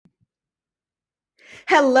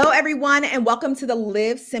Hello, everyone, and welcome to the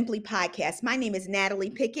Live Simply podcast. My name is Natalie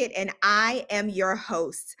Pickett, and I am your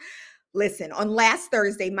host. Listen, on last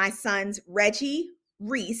Thursday, my sons, Reggie,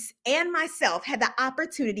 Reese, and myself had the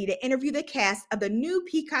opportunity to interview the cast of the new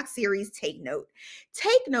Peacock series, Take Note.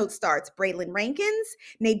 Take Note starts Braylon Rankins,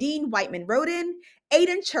 Nadine Whiteman-Roden,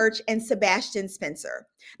 Aiden Church, and Sebastian Spencer.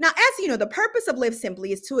 Now, as you know, the purpose of Live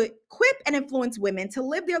Simply is to equip and influence women to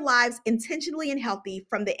live their lives intentionally and healthy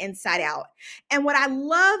from the inside out. And what I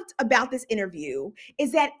loved about this interview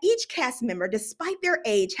is that each cast member, despite their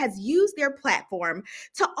age, has used their platform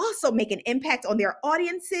to also make an impact on their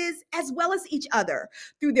audiences as well as each other.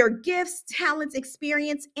 Through their gifts, talents,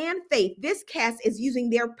 experience, and faith, this cast is using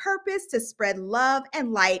their purpose to spread love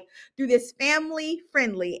and light through this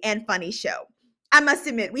family-friendly and funny show. I must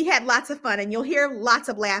admit, we had lots of fun and you'll hear lots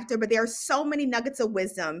of laughter, but there are so many nuggets of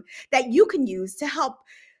wisdom that you can use to help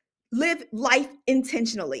live life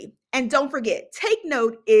intentionally. And don't forget, Take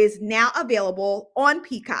Note is now available on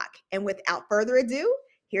Peacock. And without further ado,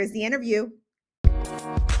 here's the interview.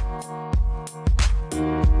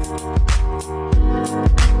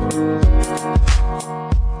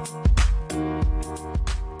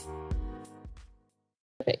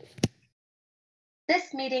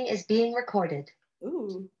 This meeting is being recorded.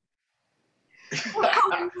 Ooh.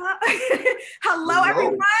 Hello,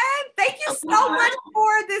 everyone. Thank you so much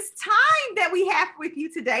for this time that we have with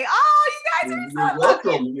you today. Oh, you guys are so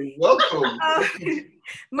welcome. You're welcome.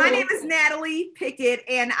 My name is Natalie Pickett,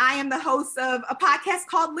 and I am the host of a podcast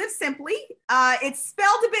called Live Simply. It's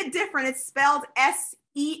spelled a bit different. It's spelled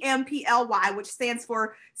SEMPLY, which stands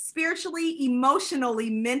for spiritually,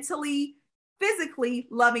 emotionally, mentally, physically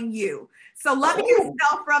loving you. So loving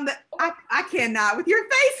yourself from the, I cannot with your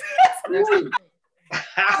face. So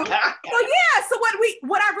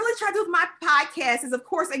what I really try to do with my podcast is, of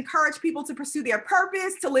course, encourage people to pursue their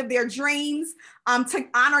purpose, to live their dreams, to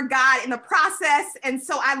honor God in the process. And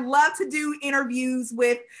so I love to do interviews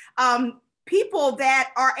with people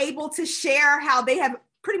that are able to share how they have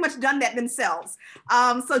pretty much done that themselves.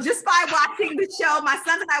 So just by watching the show, my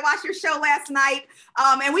sons and I watched your show last night,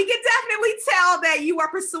 and we can definitely tell that you are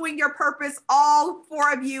pursuing your purpose, all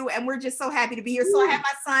four of you, and we're just so happy to be here. So I have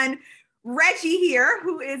my son, Reggie here,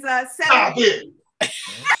 who is a 7.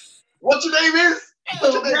 What your name is?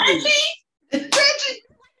 Reggie? Reggie.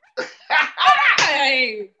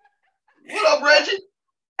 Hey. What up, Reggie?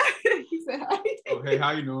 He said, hi. Oh, hey,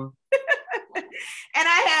 how you doing? And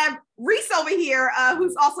I have Reese over here,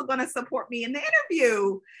 who's also going to support me in the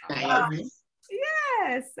interview.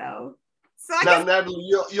 So I now, guess, Natalie,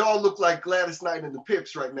 you all look like Gladys Knight and the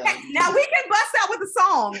Pips right now. now we can bust out with a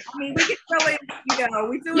song. I mean, we can really,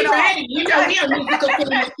 we do it You're all. right. You know, we have musical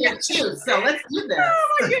feelings here too. So let's do that.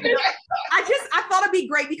 Oh my goodness. I thought it'd be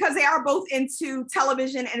great because they are both into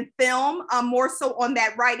television and film, more so on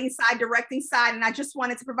that writing side, directing side. And I just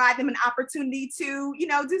wanted to provide them an opportunity to,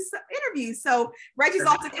 do some interviews. So Reggie's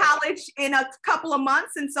off to college in a couple of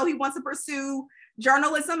months. And so he wants to pursue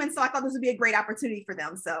journalism. And so I thought this would be a great opportunity for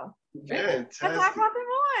them. So that's why I brought them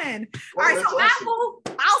on. All right. So awesome.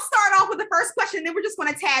 I'll start off with the first question, then we're just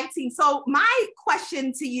going to tag team. So my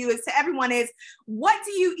question to you is, to everyone, is what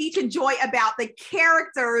do you each enjoy about the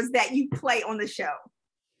characters that you play on the show?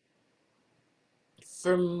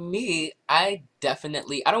 For me, I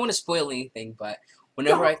don't want to spoil anything, but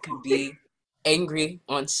whenever I could be angry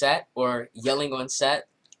on set or yelling on set,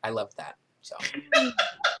 I love that. So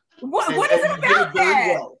what is it about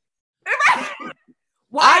that?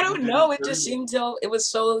 Well, I don't know. It just seemed it was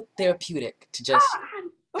so therapeutic to just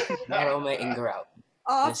let all my anger out.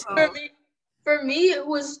 Awesome. For me, it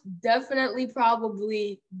was definitely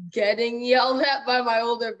probably getting yelled at by my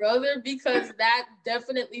older brother, because that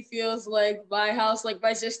definitely feels like my house. Like,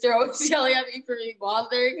 my sister always yelling at me for me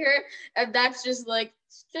bothering her, and that's just like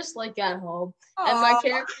at home. Aww. And my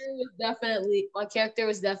character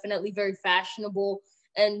was definitely very fashionable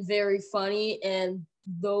and very funny, and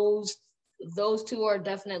those two are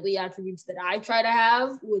definitely attributes that I try to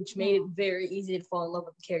have, which made it very easy to fall in love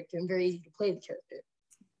with the character and very easy to play the character.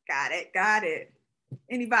 Got it.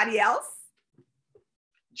 Anybody else?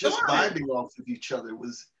 Just vibing off of each other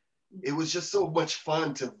it was just so much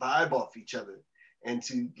fun to vibe off each other and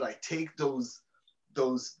to like take those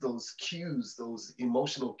cues, those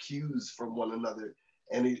emotional cues from one another,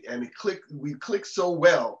 and it clicked. We clicked so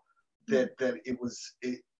well that it was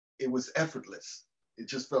effortless.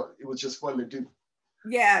 It was just fun to do.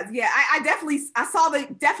 Yeah. I saw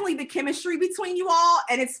definitely the chemistry between you all,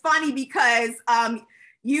 and it's funny because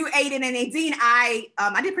you, Aiden, and Nadine, I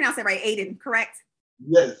did pronounce that right, Aiden, correct?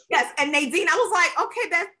 Yes. Yes, and Nadine, I was like, okay,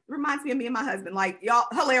 that reminds me of me and my husband. Like, y'all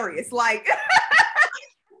hilarious. Like,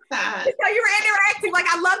 so you were interacting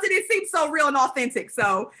it seemed so real and authentic.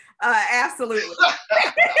 So absolutely.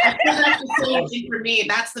 I feel that's the same thing for me.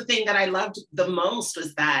 That's the thing that I loved the most,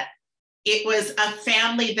 was that it was a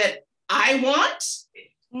family that I want,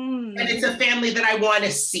 and it's a family that I want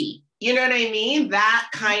to see. You know what I mean? That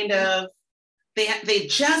kind of,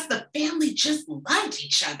 the family just loved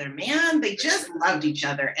each other, man. They just loved each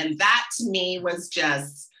other. And that to me was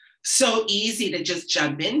just so easy to just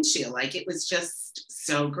jump into. Like, it was just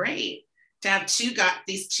so great to have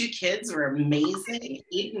these two kids were amazing.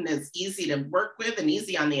 Eden is easy to work with and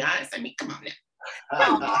easy on the eyes. I mean, come on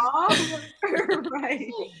now. Right.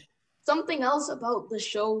 Something else about the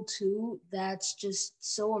show too that's just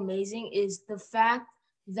so amazing is the fact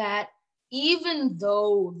that even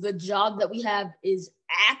though the job that we have is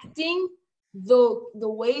acting, the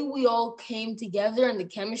way we all came together and the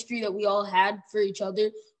chemistry that we all had for each other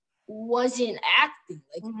wasn't acting.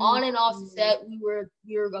 Like, on and off set, we were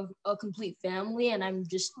a complete family, and I'm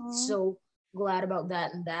just so glad about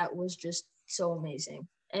that. And that was just so amazing,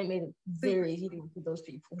 and it made it very easy to work with those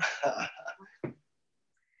people. All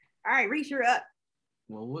right, Reese, you're up.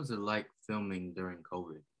 What was it like filming during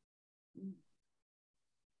COVID?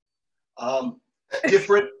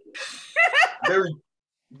 Different, very,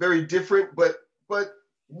 very different, but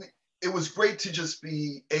it was great to just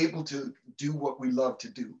be able to do what we love to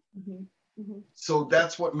do. So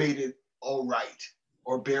that's what made it all right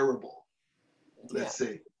or bearable, let's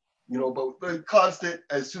say, you know. But constant,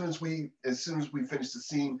 as soon as we finished the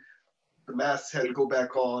scene, the masks had to go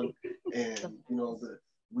back on, and you know,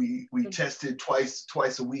 we tested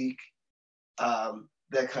twice a week.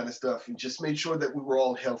 That kind of stuff, and just made sure that we were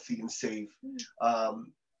all healthy and safe.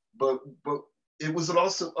 But it was an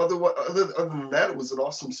awesome, other than that, it was an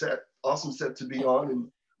awesome set to be on,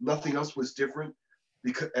 and nothing else was different,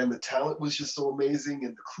 and the talent was just so amazing,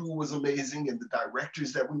 and the crew was amazing, and the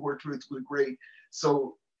directors that we worked with were great.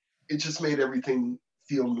 So it just made everything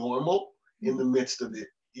feel normal in the midst of it.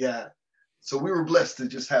 Yeah. So we were blessed to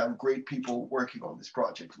just have great people working on this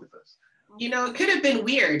project with us. You know, it could have been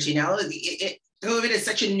weird, you know, COVID is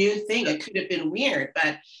such a new thing. It could have been weird,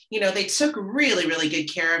 but you know, they took really, really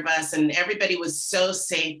good care of us, and everybody was so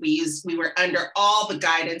safe. We were under all the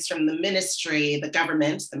guidance from the ministry, the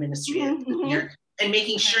ministry here, and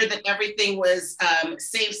making sure that everything was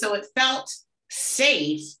safe. So it felt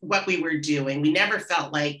safe what we were doing. We never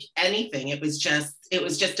felt like anything. It was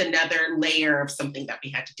just another layer of something that we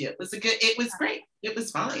had to do. It was great. It was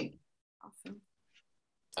fine. Awesome.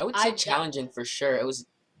 I would say challenging for sure. It was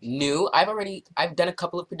new. I've done a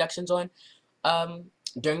couple of productions on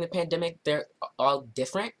during the pandemic. They're all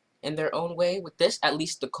different in their own way. With this, at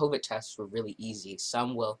least the COVID tests were really easy.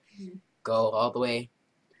 Some will go all the way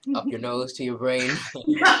up your nose to your brain. But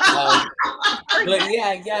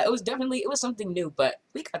yeah, it was something new, but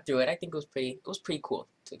we got through it. I think it was pretty cool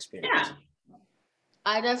to experience. Yeah.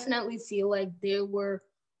 I definitely feel like there were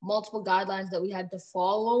multiple guidelines that we had to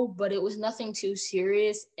follow, but it was nothing too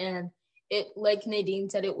serious. And it, like Nadine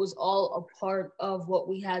said, it was all a part of what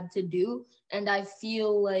we had to do. And I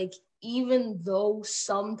feel like even though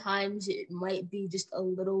sometimes it might be just a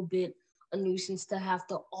little bit a nuisance to have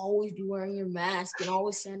to always be wearing your mask and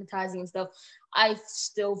always sanitizing and stuff, I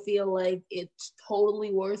still feel like it's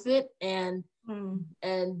totally worth it. And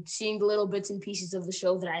seeing the little bits and pieces of the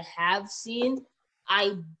show that I have seen,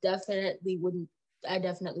 I definitely wouldn't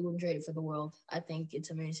trade it for the world. I think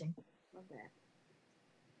it's amazing. Love that.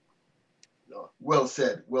 Well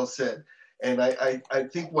said. And I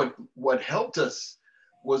think what helped us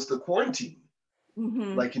was the quarantine,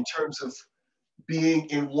 like in terms of being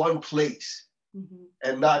in one place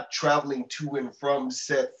and not traveling to and from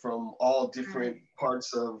set from all different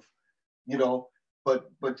parts of, you know, but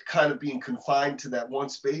kind of being confined to that one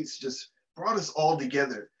space just brought us all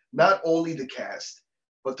together. Not only the cast,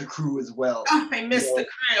 but the crew as well. Oh, I missed the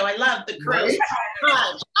crew. I love the crew Right? so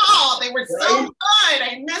much. Oh, they were so good.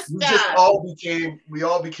 I missed that. We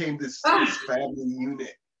all became this family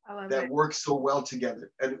unit that worked so well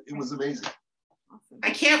together, and it was amazing. Awesome. I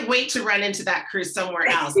can't wait to run into that crew somewhere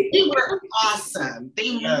else. They were awesome.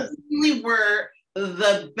 They really were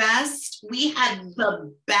the best. We had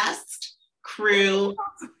the best crew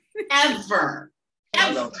ever.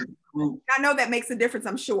 Shout out to the crew. I know that makes a difference,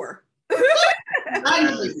 I'm sure.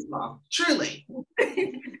 Unbelievable. Truly.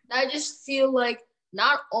 I just feel like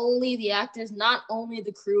not only the actors, not only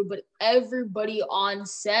the crew, but everybody on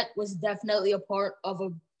set was definitely a part of a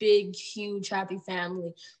big, huge, happy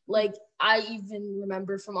family. Like, I even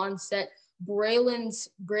remember from on set, Braylon's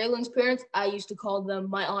parents, I used to call them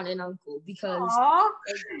my aunt and uncle because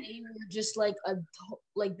they were just like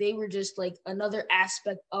they were just like another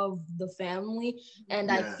aspect of the family,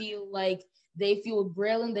 and I feel like they fueled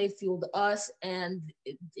Braylon, they fueled us, and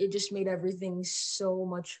it just made everything so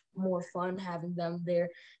much more fun having them there,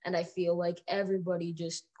 and I feel like everybody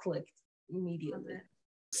just clicked immediately.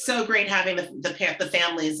 So great having the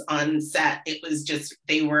families on set. It was just,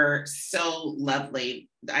 they were so lovely.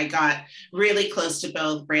 I got really close to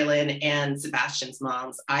both Braylon and Sebastian's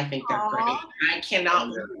moms. I think they're great. I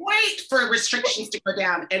cannot wait for restrictions to go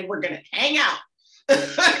down and we're going to hang out.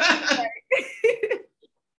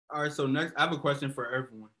 All right, so next, I have a question for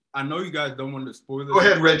everyone. I know you guys don't want to spoil this. Go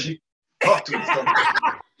ahead, Reggie. Talk to us.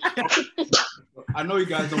 I know you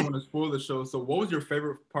guys don't want to spoil the show, so what was your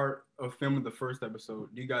favorite part of filming the first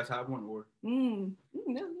episode? Do you guys have one, or?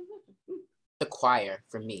 The choir,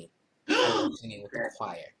 for me. I love singing with the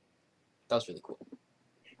choir. That was really cool.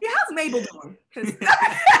 Yeah, how's Mabel doing?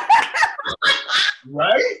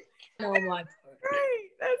 Right? Oh my God. Right,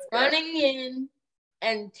 that's Running in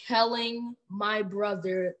and telling my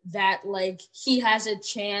brother that like he has a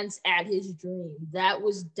chance at his dream. That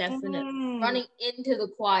was definitely running into the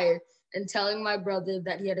choir and telling my brother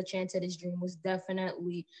that he had a chance at his dream was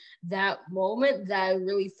definitely that moment that I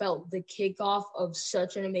really felt the kickoff of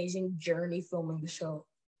such an amazing journey filming the show.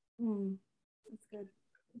 That's good.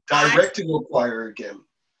 Directing a choir again.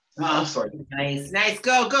 I'm sorry. Nice.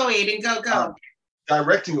 Go, Aiden. Go.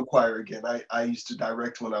 Directing a choir again. I used to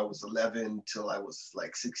direct when I was 11 till I was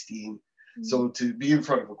like 16. So to be in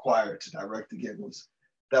front of a choir to direct again was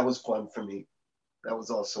fun for me. That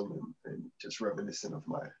was awesome and just reminiscent of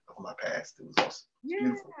my past. It was awesome.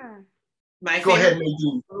 Beautiful. Go ahead,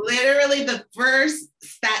 Nadine. Literally that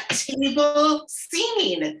table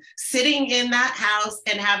scene, sitting in that house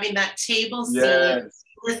and having that table scene,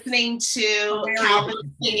 listening to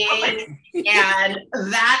Calvin singing and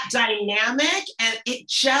that dynamic. And it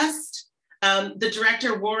just, the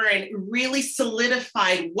director Warren really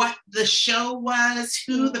solidified what the show was,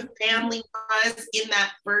 who the family was in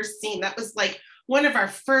that first scene. That was like one of our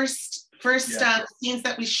first scenes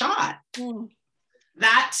that we shot.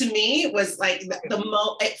 That to me was like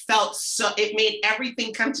it felt so, it made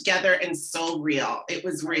everything come together and so real. It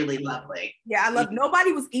was really lovely. Yeah, I love,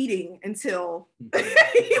 nobody was eating until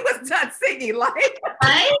he was done singing, like,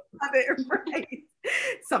 right? Right.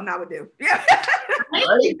 Something I would do. Yeah.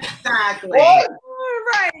 Exactly.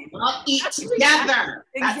 Right. I'll eat together.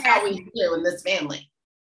 That's how we do in this family.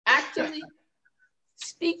 Actually,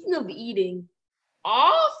 speaking of eating,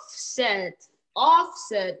 Offset,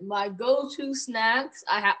 my go-to snacks.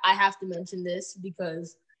 I have to mention this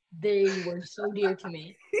because they were so dear to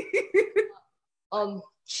me.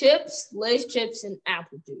 Chips, Lay's chips, and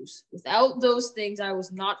apple juice. Without those things, I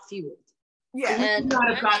was not fueled. Yeah, and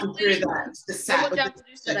not have gotten through that. So much apple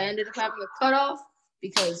juice that I ended up having a cutoff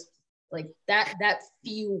because like that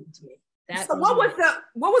fueled me. So what was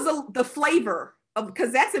the flavor of,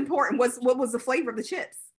 because that's important. What was the flavor of the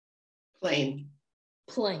chips? Plain.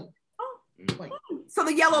 Plain. So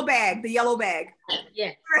the yellow bag.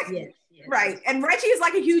 Yes. Right. And Reggie is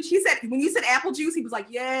like he said, when you said apple juice, he was like,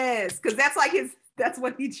 yes, because that's like that's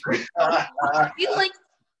what he drinks. I feel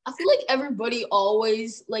like everybody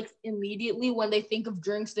always like immediately when they think of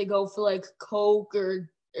drinks, they go for like Coke or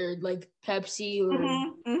like Pepsi or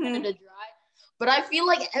Canada Dry. But I feel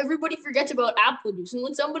like everybody forgets about apple juice. And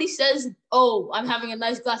when somebody says, oh, I'm having a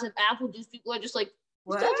nice glass of apple juice, people are just like,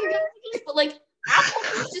 what? But like, apple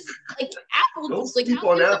juice is like apple juice. Like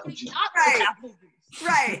apple juice. Right. Apple juice.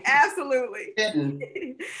 Right. Absolutely.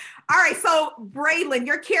 All right. So Braylon,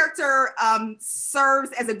 your character serves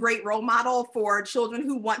as a great role model for children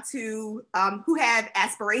who want to, who have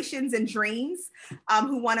aspirations and dreams,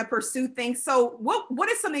 who want to pursue things. So what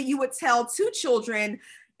is something you would tell to children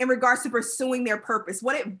in regards to pursuing their purpose?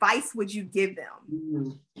 What advice would you give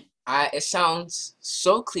them? It sounds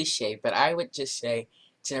so cliche, but I would just say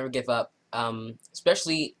to never give up.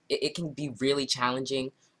 Especially it can be really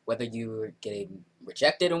challenging whether you're getting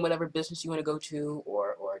rejected in whatever business you want to go to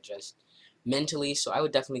or just mentally. So I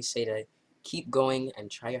would definitely say to keep going and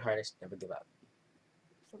try your hardest, never give up.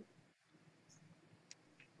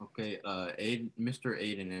 Okay, Mr.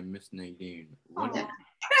 Aiden and Miss Nadine.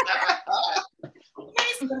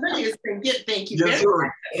 Thank you. Yes,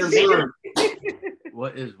 sir. Yes, sir.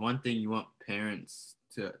 What is one thing you want parents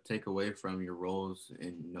to take away from your roles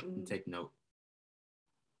and take note?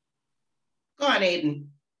 Go on, Aiden.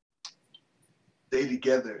 Stay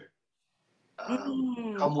together.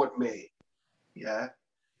 Come what may. Yeah.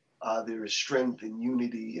 There is strength in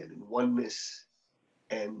unity and in oneness.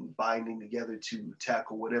 and binding together to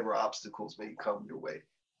tackle whatever obstacles may come your way.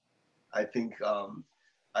 I think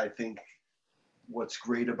what's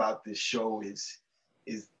great about this show is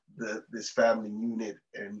this family unit.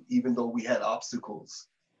 And even though we had obstacles,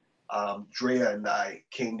 Drea and I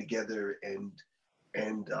came together and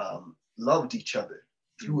loved each other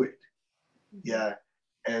through it. Yeah,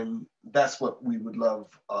 and that's what we would love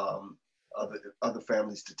other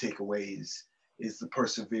families to take away is the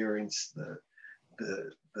perseverance,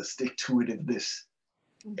 the stick-to-itiveness,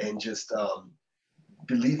 and just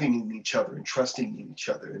believing in each other and trusting in each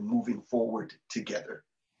other and moving forward together.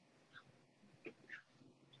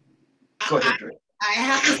 Go ahead, Dre. I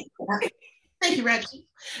have to, thank you, Reggie.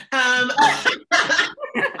 I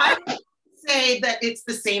would say that it's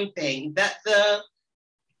the same thing, that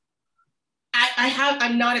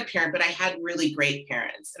I'm not a parent, but I had really great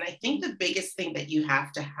parents. And I think the biggest thing that you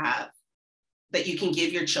have to have that you can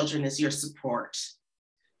give your children is your support,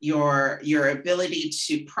 your ability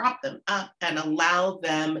to prop them up and allow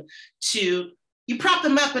them to, you prop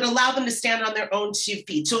them up and allow them to stand on their own 2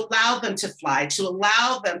 feet, to allow them to fly, to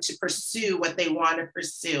allow them to pursue what they want to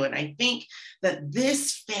pursue. And I think that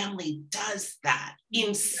this family does that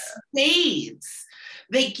in spades.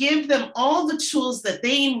 They give them all the tools that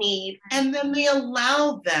they need, and then they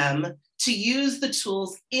allow them to use the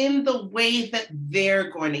tools in the way that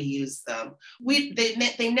they're going to use them.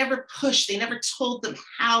 They never pushed, they never told them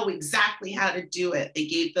exactly how to do it. They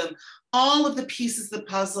gave them all of the pieces of the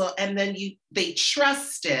puzzle, and then they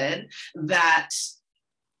trusted that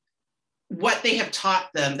what they have taught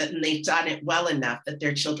them, that they've done it well enough that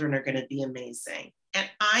their children are going to be amazing. And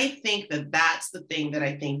I think that that's the thing that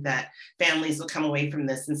I think that families will come away from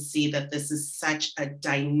this and see that this is such a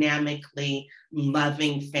dynamically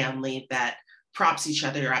loving family that props each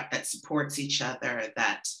other up, that supports each other,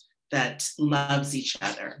 that loves each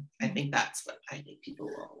other. I think that's what I think people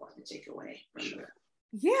will want to take away from it.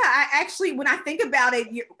 Yeah, I actually, when I think about it,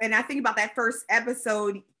 and I think about that first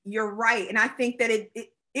episode, you're right. And I think that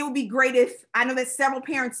it would be great if, I know that several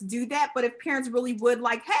parents do that, but if parents really would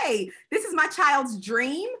like, hey, this is my child's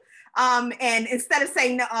dream. And instead of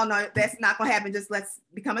saying, no, oh no, that's not gonna happen, just let's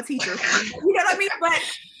become a teacher. You know what I mean?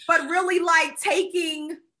 But really like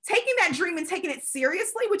taking that dream and taking it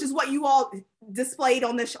seriously, which is what you all displayed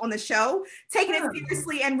on the show, taking it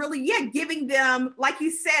seriously and really, giving them, like you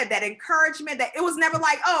said, that encouragement, that it was never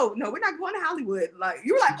like, oh no, we're not going to Hollywood. Like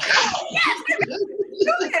you were like, oh yes,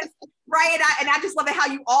 do this. Right. And I just love it how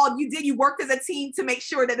you worked as a team to make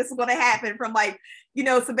sure that this was going to happen, from like,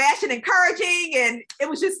 Sebastian encouraging, and it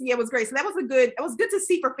was just, it was great. So it was good to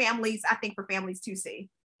see for families, I think for families to see.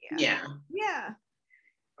 Yeah.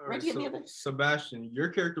 All right, so Sebastian, your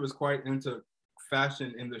character was quite into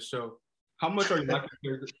fashion in the show. How much you like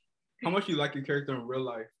your character in real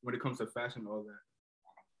life when it comes to fashion and all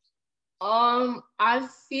that? I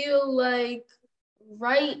feel like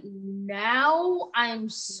right now I'm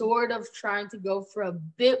sort of trying to go for a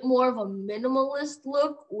bit more of a minimalist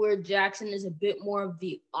look, where Jackson is a bit more of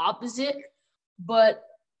the opposite. But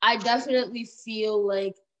I definitely feel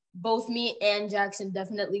like both me and Jackson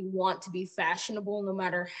definitely want to be fashionable, no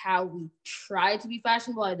matter how we try to be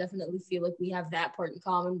fashionable. I definitely feel like we have that part in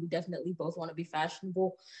common. We definitely both want to be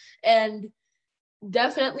fashionable. And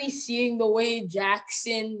definitely seeing the way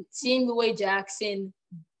Jackson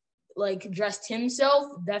like dressed himself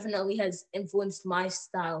definitely has influenced my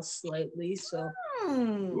style slightly. So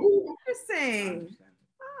interesting.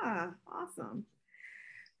 Awesome.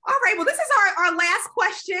 All right, well, this is our last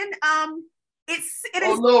question. It is.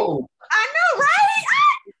 Oh no! I know, right?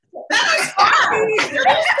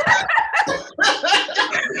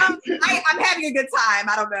 I'm having a good time.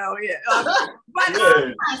 I don't know.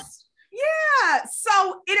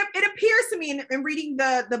 So it appears to me, in reading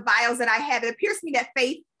the bios that I have, it appears to me that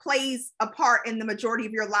faith plays a part in the majority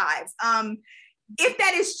of your lives. If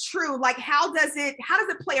that is true, like how does it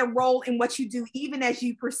play a role in what you do, even as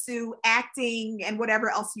you pursue acting and whatever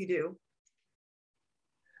else you do?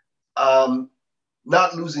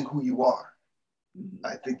 Not losing who you are.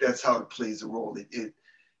 I think that's how it plays a role.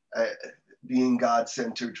 Being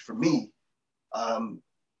God-centered for me,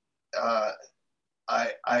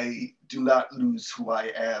 I do not lose who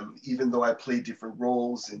I am, even though I play different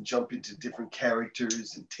roles and jump into different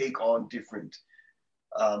characters and take on different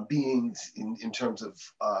beings in terms of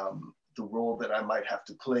the role that I might have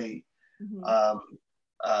to play.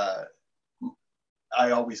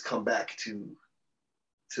 I always come back to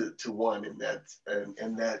one,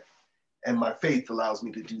 and my faith allows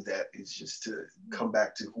me to do that. It's just to come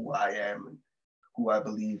back to who I am and who I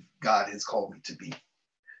believe God has called me to be.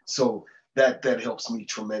 So that helps me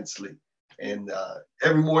tremendously. And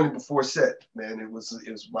every morning before set, man, it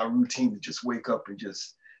was my routine to just wake up and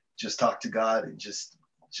just talk to God and just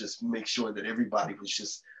make sure that everybody was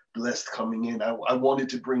just blessed coming in. I wanted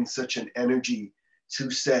to bring such an energy to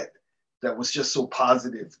set that was just so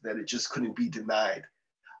positive that it just couldn't be denied.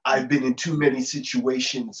 I've been in too many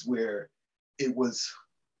situations where it was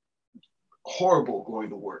horrible going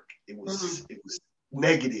to work. It was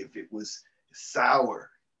negative. It was sour,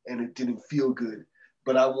 and it didn't feel good.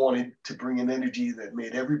 But I wanted to bring an energy that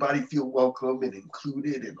made everybody feel welcome and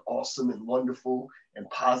included and awesome and wonderful and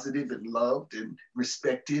positive and loved and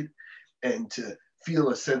respected, and to feel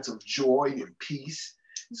a sense of joy and peace,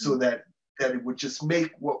 so that it would just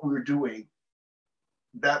make what we were doing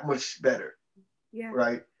that much better. Yeah.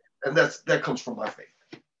 Right. And that comes from my faith.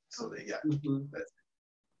 So that, yeah. That's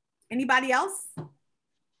Anybody else?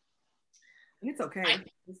 It's okay.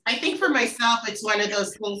 I think for myself, it's one of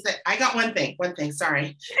those things that I got one thing,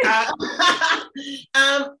 sorry. I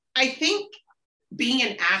think being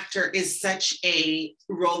an actor is such a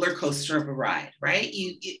roller coaster of a ride, right?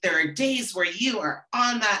 There are days where you are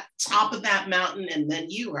on that top of that mountain, and then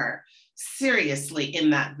you are seriously in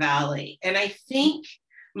that valley. And I think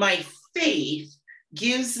my faith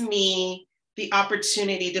gives me the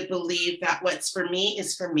opportunity to believe that what's for me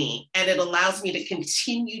is for me. And it allows me to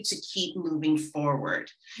continue to keep moving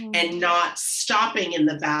forward and not stopping in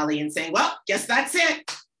the valley and saying, well, guess that's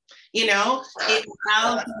it. It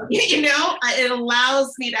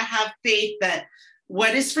allows me to have faith that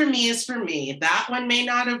what is for me is for me. That one may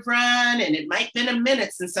not have run, and it might have been a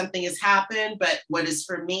minute since something has happened, but what is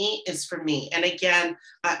for me is for me. And again,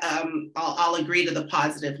 I'll agree to the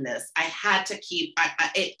positiveness. I had to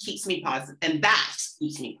it keeps me positive, and that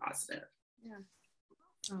keeps me positive. Yeah.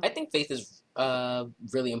 I think faith is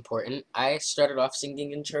really important. I started off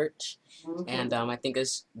singing in church, and I think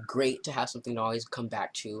it's great to have something to always come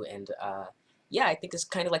back to. And yeah, I think it's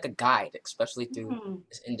kind of like a guide, especially through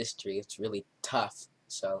this industry. It's really tough.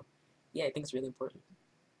 So yeah, I think it's really important.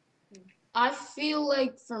 I feel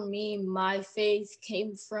like for me, my faith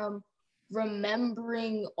came from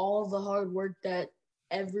remembering all the hard work that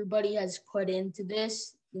everybody has put into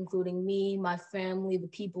this, including me, my family, the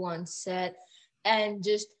people on set, and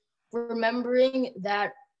just remembering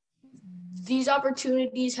that these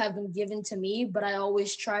opportunities have been given to me, but I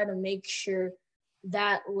always try to make sure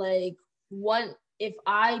that if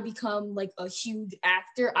I become like a huge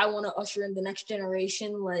actor, I want to usher in the next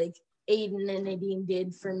generation like Aiden and Nadine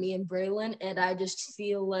did for me and Braylon. And I just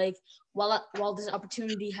feel like while this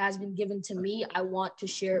opportunity has been given to me, I want to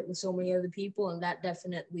share it with so many other people, and that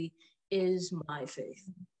definitely is my faith.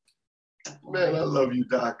 Man, I love you,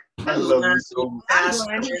 Doc. I love you so much. Oh,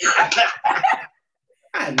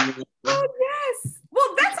 yes.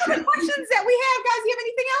 Well, that's all the questions that we have, guys. You have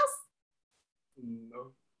anything else?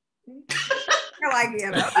 No. I like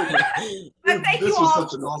it. But thank you all. This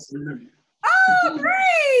was such an awesome interview. Oh,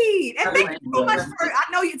 great. And thank you so much I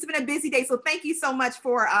know it's been a busy day, so thank you so much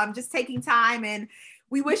for just taking time, and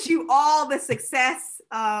we wish you all the success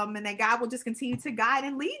and that God will just continue to guide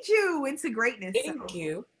and lead you into greatness. Thank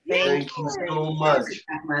you. Thank you so much.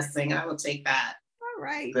 That blessing, I will take that. All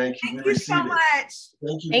right. Thank you so much.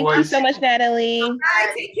 Thank you, Thank boys. you so much, Natalie. All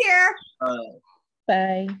right, take care.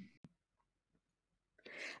 Bye.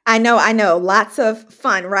 I know. Lots of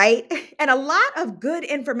fun, right? And a lot of good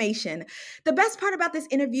information. The best part about this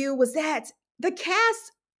interview was that the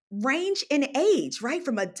cast range in age, right?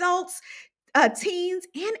 From adults, teens,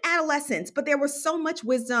 and adolescents, but there was so much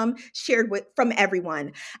wisdom shared from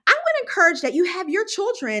everyone. I would encourage that you have your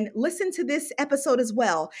children listen to this episode as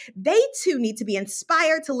well. They too need to be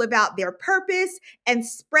inspired to live out their purpose and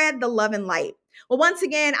spread the love and light. Well, once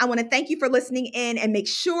again, I want to thank you for listening in, and make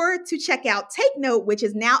sure to check out Take Note, which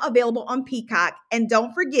is now available on Peacock. And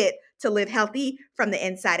don't forget to live healthy from the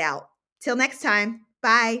inside out. Till next time,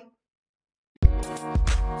 bye.